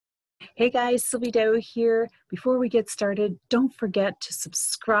Hey guys, Sylvie Dow here. Before we get started, don't forget to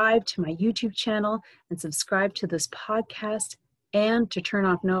subscribe to my YouTube channel and subscribe to this podcast and to turn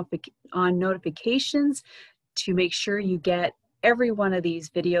off notifications to make sure you get every one of these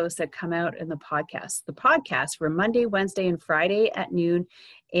videos that come out in the podcast. The podcast were Monday, Wednesday, and Friday at noon,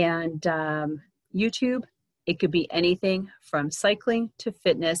 and YouTube, it could be anything from cycling to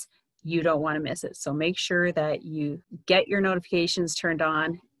fitness. You don't want to miss it. So make sure that you get your notifications turned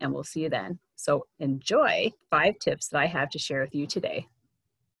on, and we'll see you then. So enjoy 5 tips that I have to share with you today.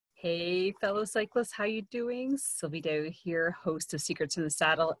 Hey, fellow cyclists, how you doing? Sylvie Dow here, host of Secrets in the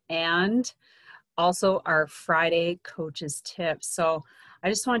Saddle, and also our Friday Coaches Tips. So I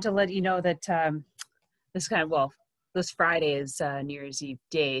just wanted to let you know that this Friday is New Year's Eve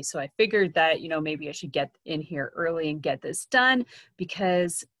day. So I figured that, maybe I should get in here early and get this done,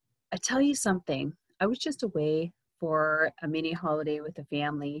 because I tell you something, I was just away for a mini holiday with the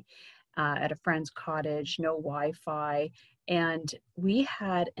family at a friend's cottage, no Wi-Fi, and we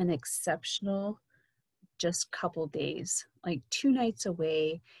had an exceptional just couple days, like 2 nights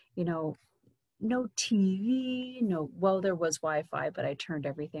away, no TV, there was Wi-Fi, but I turned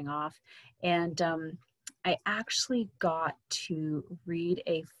everything off. And I actually got to read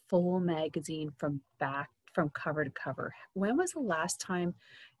a full magazine from cover to cover. When was the last time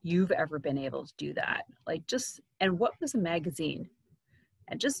you've ever been able to do that? And what was a magazine?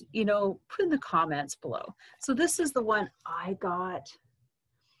 And just, put in the comments below. So this is the one I got.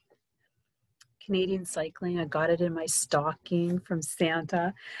 Canadian Cycling. I got it in my stocking from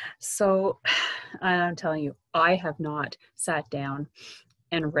Santa. So I'm telling you, I have not sat down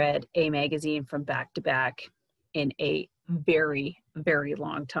and read a magazine from back to back in a very, very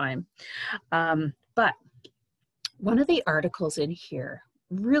long time. But one of the articles in here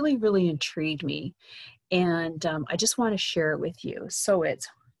really, really intrigued me, and I just want to share it with you. So it's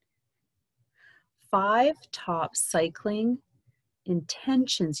 5 top cycling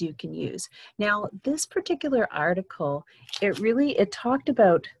intentions you can use. Now, this particular article, it talked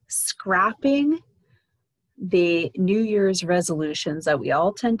about scrapping the New Year's resolutions that we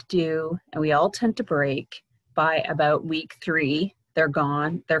all tend to do and we all tend to break by about week 3. They're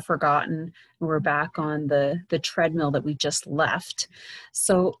gone, they're forgotten, and we're back on the treadmill that we just left.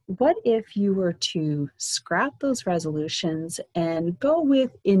 So what if you were to scrap those resolutions and go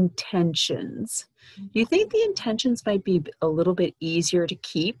with intentions? Do you think the intentions might be a little bit easier to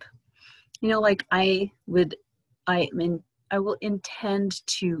keep? I will intend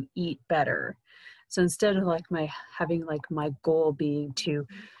to eat better. So instead of having my goal being to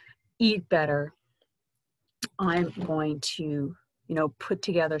eat better, I'm going to put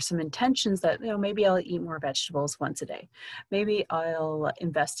together some intentions that, maybe I'll eat more vegetables once a day. Maybe I'll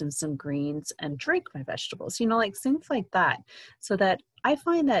invest in some greens and drink my vegetables, things like that. So that I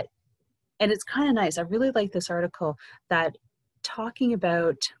find that, and it's kind of nice. I really like this article that talking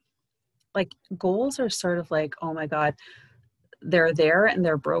about goals are sort of oh my God, they're there and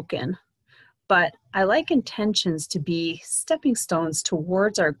they're broken. But I like intentions to be stepping stones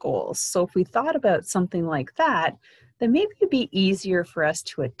towards our goals. So if we thought about something like that, then maybe it'd be easier for us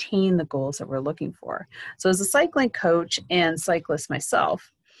to attain the goals that we're looking for. So as a cycling coach and cyclist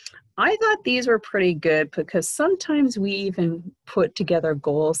myself, I thought these were pretty good, because sometimes we even put together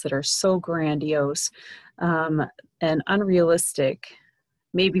goals that are so grandiose and unrealistic,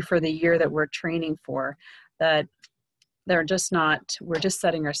 maybe for the year that we're training for, that we're just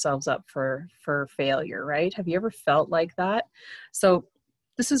setting ourselves up for failure, right? Have you ever felt like that? So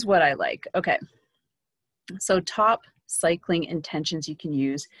this is what I like. Okay. So top cycling intentions you can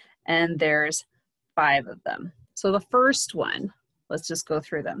use, and there's 5 of them. So the first one, let's just go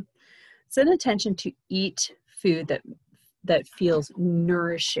through them. Set an intention to eat food that feels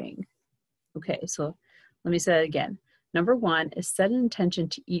nourishing. Okay, so let me say it again. Number 1 is set an intention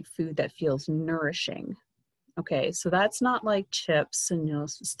to eat food that feels nourishing. Okay, so that's not like chips and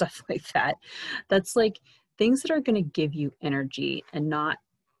stuff like that. That's things that are going to give you energy, and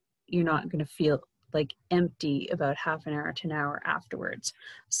you're not going to feel empty about half an hour to an hour afterwards.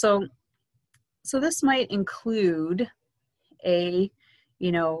 So this might include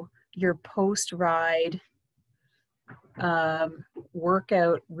your post-ride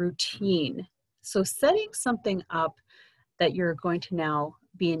workout routine. So setting something up that you're going to now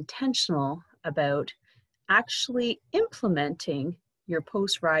be intentional about actually implementing your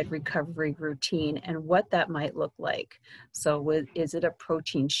post-ride recovery routine and what that might look like. So is it a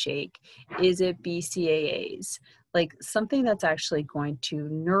protein shake? Is it BCAAs? Something that's actually going to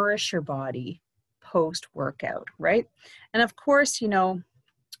nourish your body post-workout, right? And of course,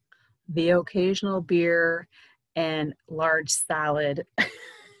 the occasional beer and large salad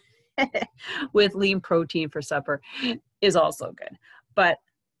with lean protein for supper is also good. But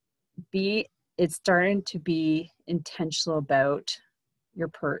it's starting to be intentional about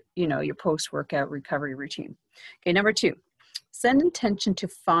your your post-workout recovery routine. Okay, number 2, send intention to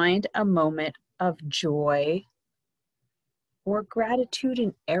find a moment of joy or gratitude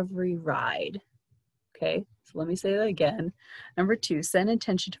in every ride. Okay, so let me say that again. Number 2, send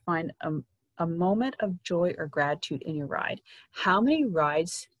intention to find a moment of joy or gratitude in your ride. How many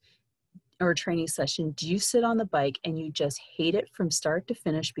rides or training session do you sit on the bike and you just hate it from start to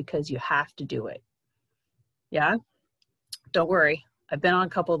finish because you have to do it? Yeah, don't worry. I've been on a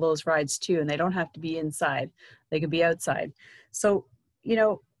couple of those rides too, and they don't have to be inside. They can be outside. So,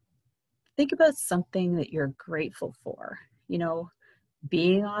 think about something that you're grateful for,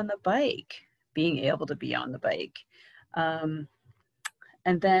 being on the bike, being able to be on the bike. And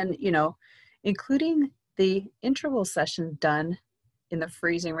then, including the interval session done in the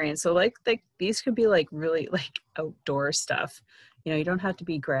freezing rain. So like these could be like really like outdoor stuff. You don't have to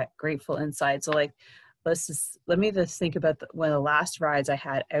be grateful inside. So like, let me just think about one of the last rides I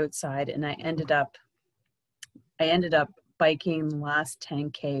had outside, and I ended up biking the last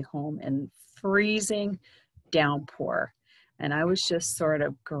 10K home in freezing downpour. And I was just sort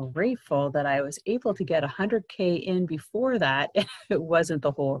of grateful that I was able to get 100K in before that. It wasn't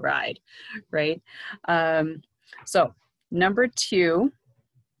the whole ride, right? So number 3,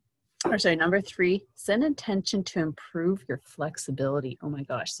 send intention to improve your flexibility. Oh my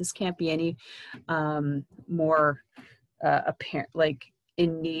gosh, this can't be any more apparent, like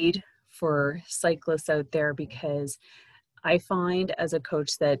in need for cyclists out there, because I find as a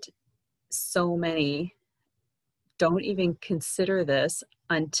coach that so many don't even consider this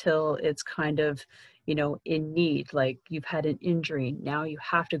until it's kind of, in need, like you've had an injury. Now you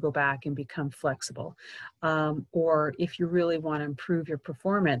have to go back and become flexible. Or if you really want to improve your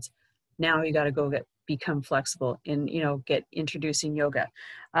performance, now you got to go become flexible and, get introducing yoga.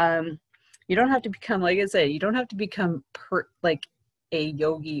 You don't have to become, like I said, you don't have to become like a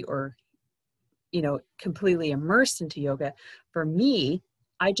yogi or, completely immersed into yoga. For me,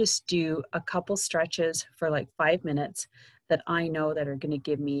 I just do a couple stretches for like 5 minutes that I know that are going to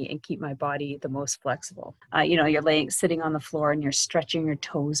give me and keep my body the most flexible. You're sitting on the floor and you're stretching your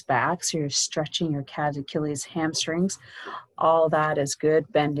toes back. So you're stretching your calves, Achilles, hamstrings. All that is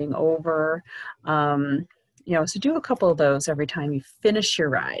good. Bending over. So do a couple of those every time you finish your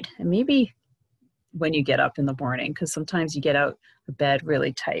ride. And maybe when you get up in the morning, because sometimes you get out of bed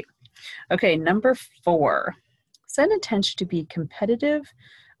really tight. Okay, number 4. Send intention to be competitive.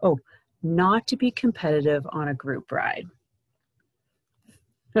 Not to be competitive on a group ride.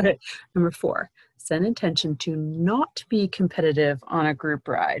 Okay, number 4. Send intention to not be competitive on a group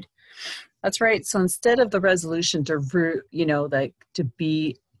ride. That's right. So instead of the resolution to, to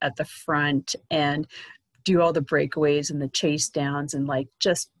be at the front and do all the breakaways and the chase downs and like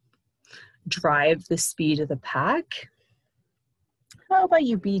just drive the speed of the pack, how about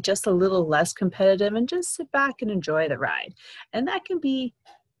you be just a little less competitive and just sit back and enjoy the ride? And that can be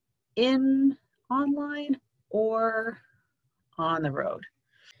online or on the road.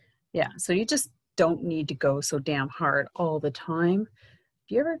 Yeah, so you just don't need to go so damn hard all the time.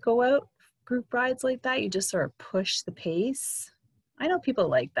 If you ever go out group rides like that, you just sort of push the pace. I know people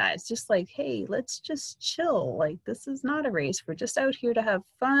like that. It's just like, hey, let's just chill. Like, this is not a race. We're just out here to have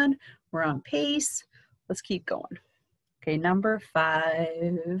fun. We're on pace. Let's keep going. Okay, number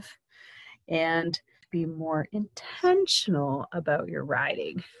 5, and be more intentional about your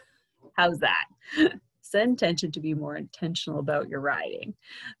riding. How's that? Set intention to be more intentional about your riding.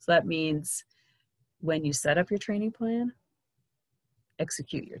 So that means when you set up your training plan,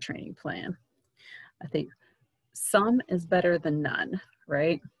 execute your training plan. I think some is better than none,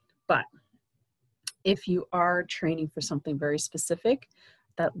 right? But if you are training for something very specific,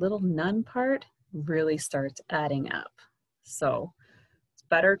 that little none part really starts adding up. So it's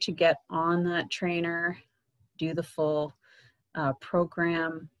better to get on that trainer, do the full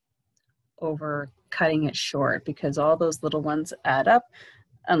program over cutting it short, because all those little ones add up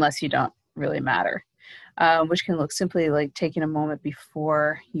unless you don't really matter. Which can look simply like taking a moment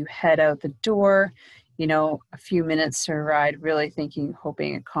before you head out the door, a few minutes to ride, really thinking,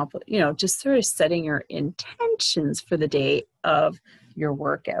 hoping, accomplish, just sort of setting your intentions for the day of your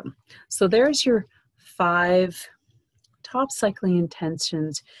workout. So there's your 5 top cycling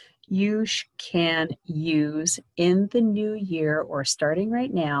intentions you can use in the new year or starting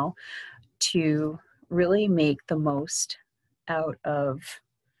right now to really make the most out of,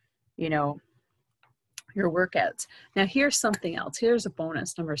 your workouts. Now, here's something else. Here's a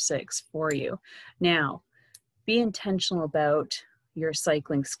bonus, number 6 for you. Now, be intentional about your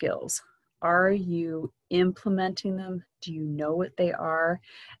cycling skills? Are you implementing them? Do you know what they are?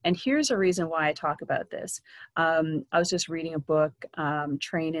 And here's a reason why I talk about this. I was just reading a book,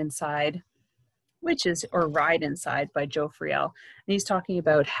 Train Inside, or Ride Inside by Joe Friel. And he's talking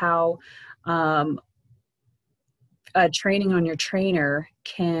about how training on your trainer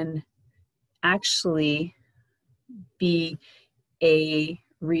can actually be a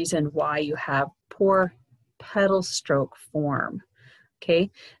reason why you have poor pedal stroke form. Okay,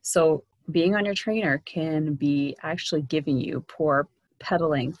 so being on your trainer can be actually giving you poor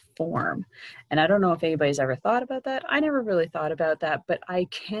pedaling form. And I don't know if anybody's ever thought about that. I never really thought about that, but I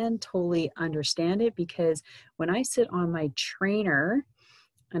can totally understand it, because when I sit on my trainer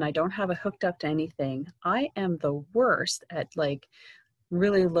and I don't have it hooked up to anything, I am the worst at like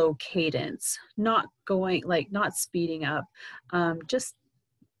really low cadence, not speeding up, just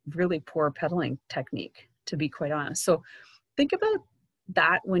really poor pedaling technique, to be quite honest. So think about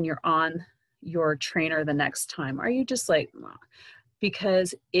that when you're on your trainer the next time. Are you just like,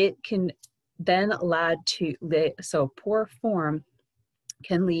 because it can then poor form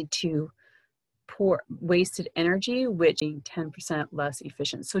can lead to poor wasted energy, which is 10% less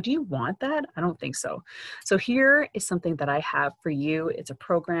efficient. So do you want that? I don't think so. So here is something that I have for you. It's a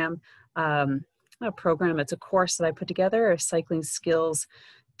program, it's a course that I put together, a cycling skills,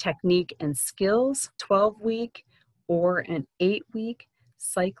 technique and skills, 12-week or an 8-week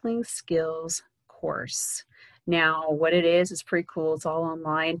cycling skills course. Now, what it is pretty cool. It's all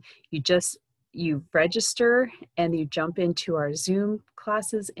online. You register and you jump into our Zoom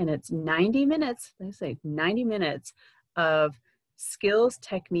classes, and it's 90 minutes, they say 90 minutes of skills,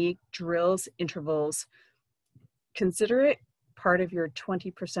 technique, drills, intervals. Consider it part of your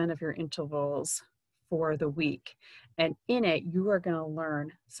 20% of your intervals for the week. And in it, you are going to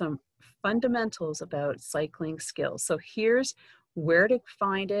learn some fundamentals about cycling skills. So here's where to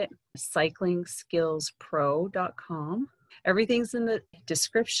find it: cyclingskillspro.com. Everything's in the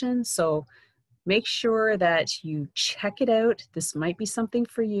description, so make sure that you check it out. This might be something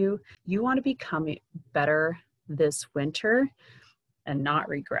for you. You want to become better this winter and not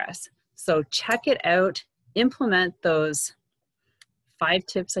regress. So check it out, implement those 5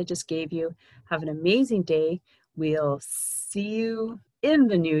 tips I just gave you. Have an amazing day. We'll see you in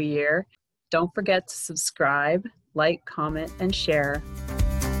the new year. Don't forget to subscribe, like, comment, and share.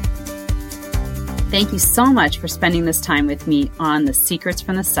 Thank you so much for spending this time with me on the Secrets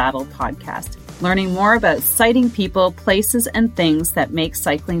from the Saddle podcast, learning more about sighting people, places, and things that make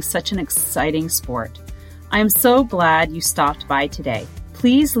cycling such an exciting sport. I am so glad you stopped by today.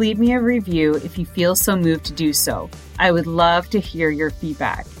 Please leave me a review if you feel so moved to do so. I would love to hear your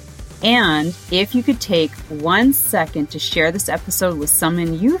feedback. And if you could take 1 second to share this episode with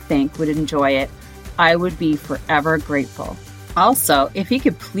someone you think would enjoy it, I would be forever grateful. Also, if you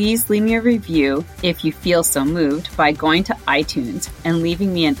could please leave me a review if you feel so moved by going to iTunes and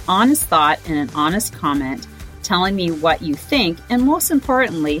leaving me an honest thought and an honest comment, telling me what you think, and most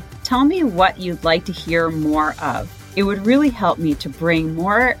importantly, tell me what you'd like to hear more of. It would really help me to bring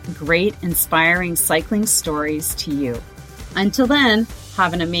more great, inspiring cycling stories to you. Until then,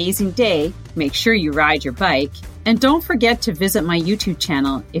 have an amazing day. Make sure you ride your bike. And don't forget to visit my YouTube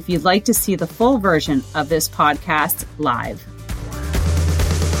channel if you'd like to see the full version of this podcast live.